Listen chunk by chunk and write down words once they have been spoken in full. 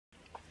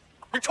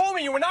You told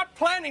me you were not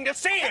planning to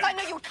see him. Because I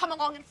knew you would come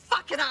along and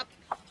fuck it up.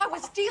 I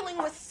was dealing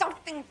with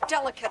something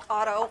delicate,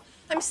 Otto.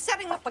 I'm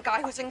setting up a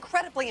guy who's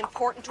incredibly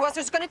important to us,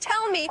 who's going to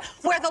tell me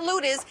where the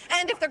loot is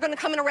and if they're going to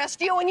come and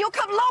arrest you, and you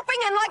come loping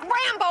in like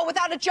Rambo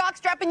without a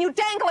jockstrap and you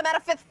dangle him out a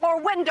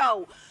fifth-floor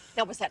window.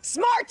 Now, was that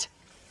smart?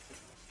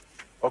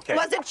 Okay.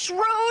 Was it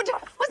shrewd?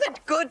 Was it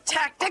good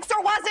tactics,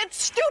 or was it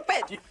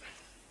stupid?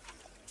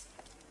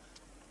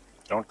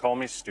 Don't call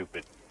me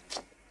stupid.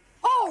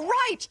 Oh,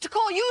 right. To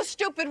call you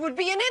stupid would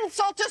be an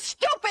insult to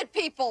stupid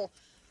people.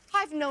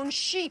 I've known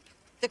sheep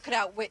that could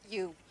outwit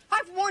you.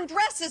 I've worn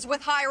dresses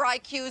with higher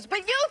IQs,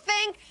 but you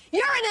think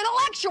you're an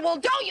intellectual,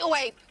 don't you,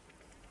 Ape?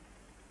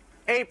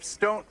 Apes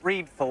don't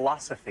read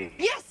philosophy.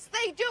 Yes,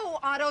 they do,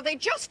 Otto. They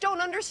just don't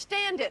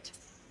understand it.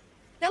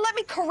 Now, let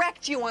me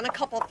correct you on a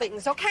couple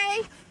things, okay?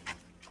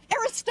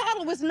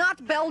 Aristotle was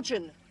not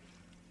Belgian.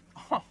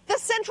 The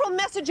central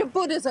message of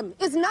Buddhism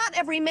is not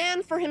every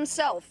man for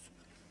himself.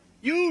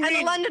 And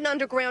the London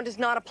Underground is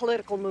not a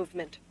political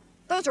movement.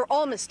 Those are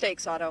all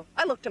mistakes, Otto.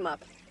 I looked them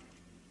up.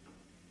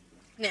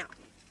 Now,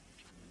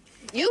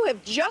 you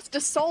have just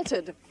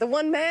assaulted the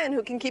one man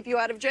who can keep you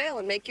out of jail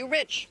and make you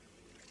rich.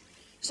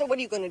 So what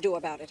are you going to do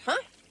about it, huh?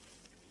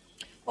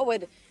 What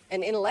would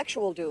an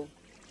intellectual do?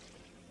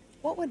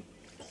 What would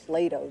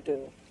Plato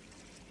do?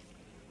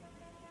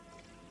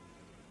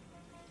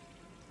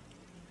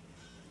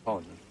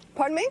 Apologize.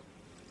 Pardon me?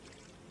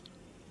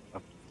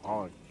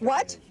 Apologize.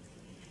 What?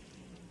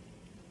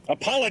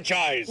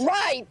 Apologize!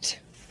 Right!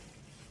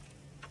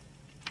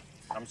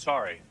 I'm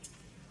sorry.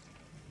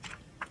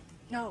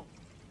 No.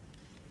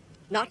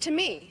 Not to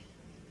me.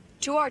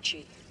 To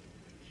Archie.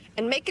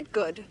 And make it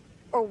good,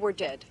 or we're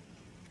dead.